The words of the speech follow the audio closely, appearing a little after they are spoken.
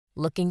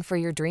Looking for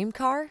your dream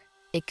car?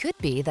 It could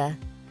be the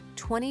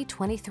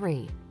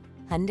 2023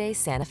 Hyundai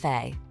Santa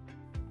Fe.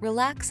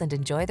 Relax and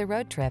enjoy the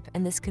road trip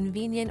in this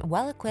convenient,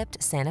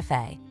 well-equipped Santa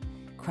Fe.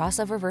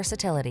 Crossover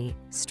versatility,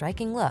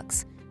 striking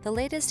looks, the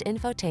latest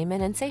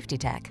infotainment and safety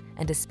tech,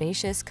 and a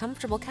spacious,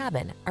 comfortable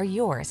cabin are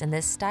yours in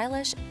this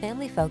stylish,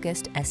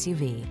 family-focused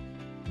SUV.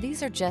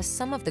 These are just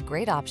some of the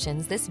great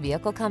options this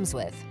vehicle comes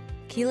with: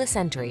 keyless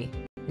entry,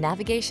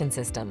 navigation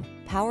system,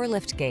 power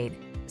liftgate,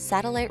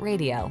 satellite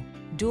radio,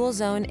 dual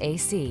zone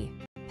AC,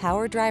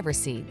 power driver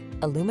seat,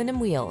 aluminum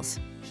wheels,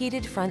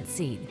 heated front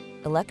seat,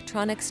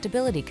 electronic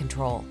stability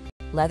control,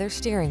 leather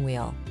steering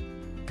wheel.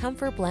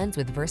 Comfort blends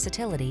with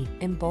versatility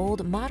in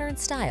bold, modern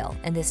style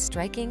in this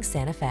striking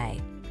Santa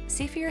Fe.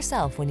 See for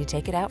yourself when you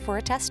take it out for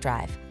a test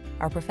drive.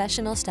 Our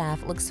professional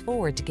staff looks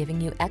forward to giving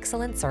you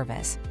excellent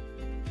service.